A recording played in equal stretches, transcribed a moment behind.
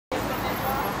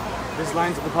This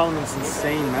line to the Parliament's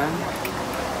insane, man.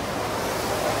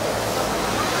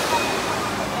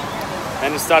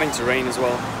 And it's starting to rain as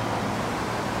well.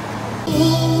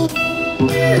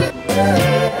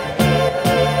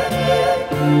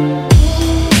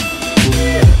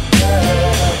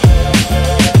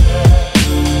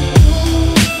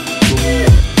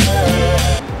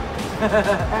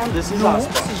 And this is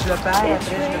awesome. Si je le perds, après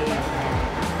je le...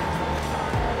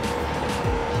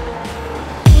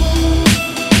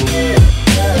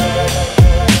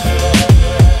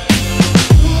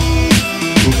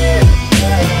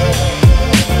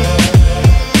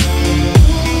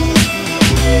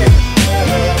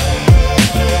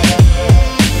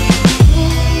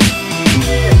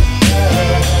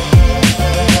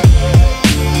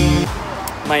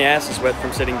 My ass is wet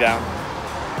from sitting down.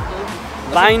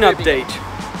 Line update.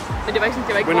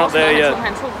 We're not there yet.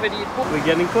 We're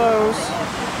getting close.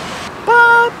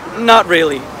 But not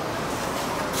really.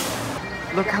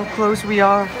 Look how close we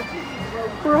are.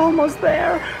 We're almost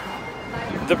there.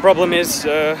 The problem is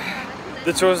the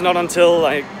tour's not until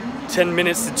like 10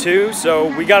 minutes to 2,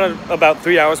 so we got about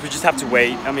 3 hours. We just have to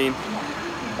wait. I mean,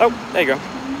 oh, there you go.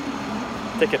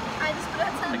 Take it.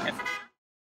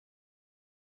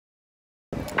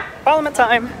 Parliament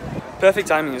time! Perfect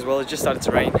timing as well, it just started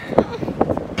to rain.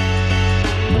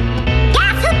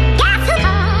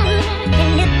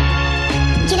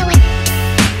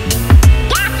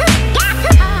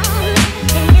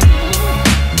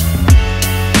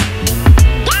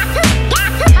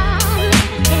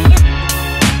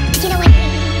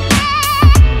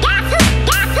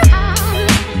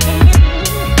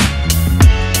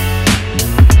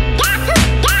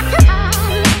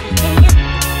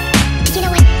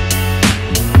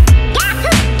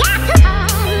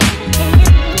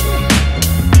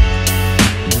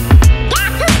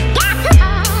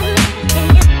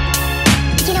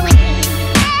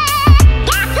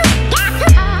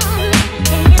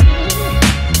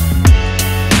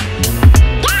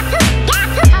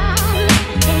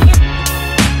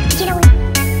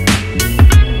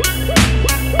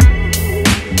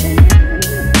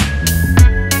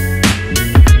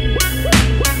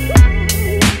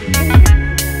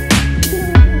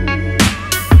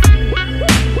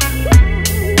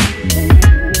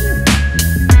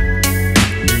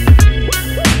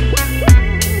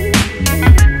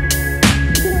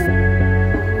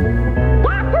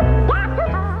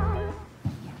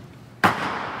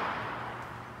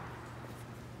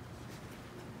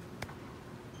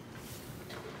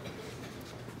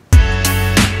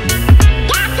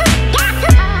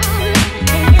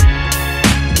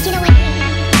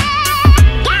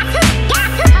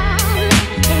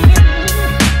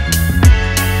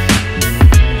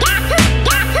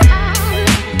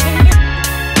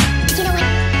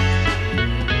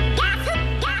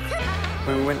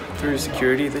 Through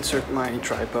security, they took my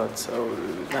tripod, so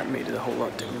that made it a whole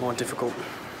lot more difficult.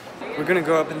 We're gonna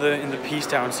go up in the Peace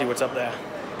Tower and see what's up there.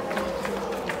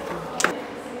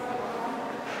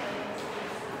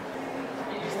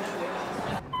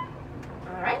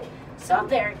 All right, so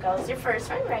there goes your first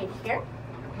one right here.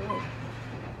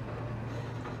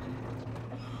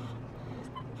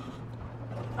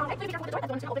 All right, be careful with the door. That's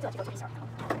going to open, so let's go to the start.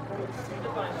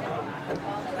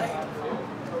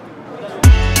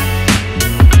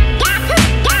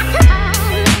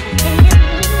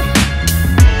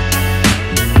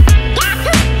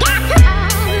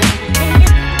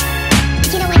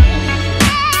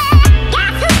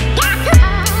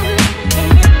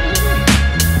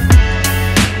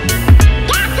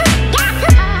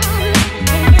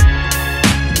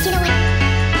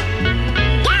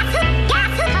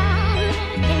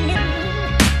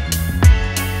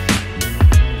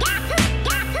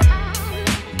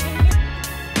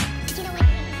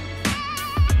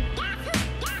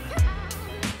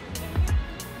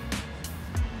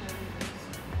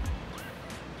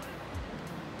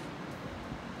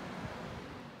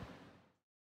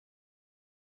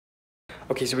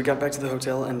 Okay, so we got back to the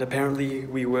hotel and apparently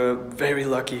we were very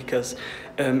lucky because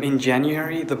in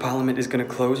January the Parliament is going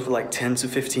to close for like 10 to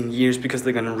 15 years because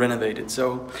they're going to renovate it.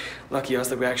 So lucky us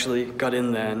that we actually got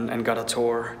in there and got a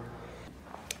tour.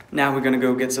 Now we're going to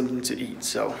go get something to eat,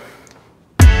 so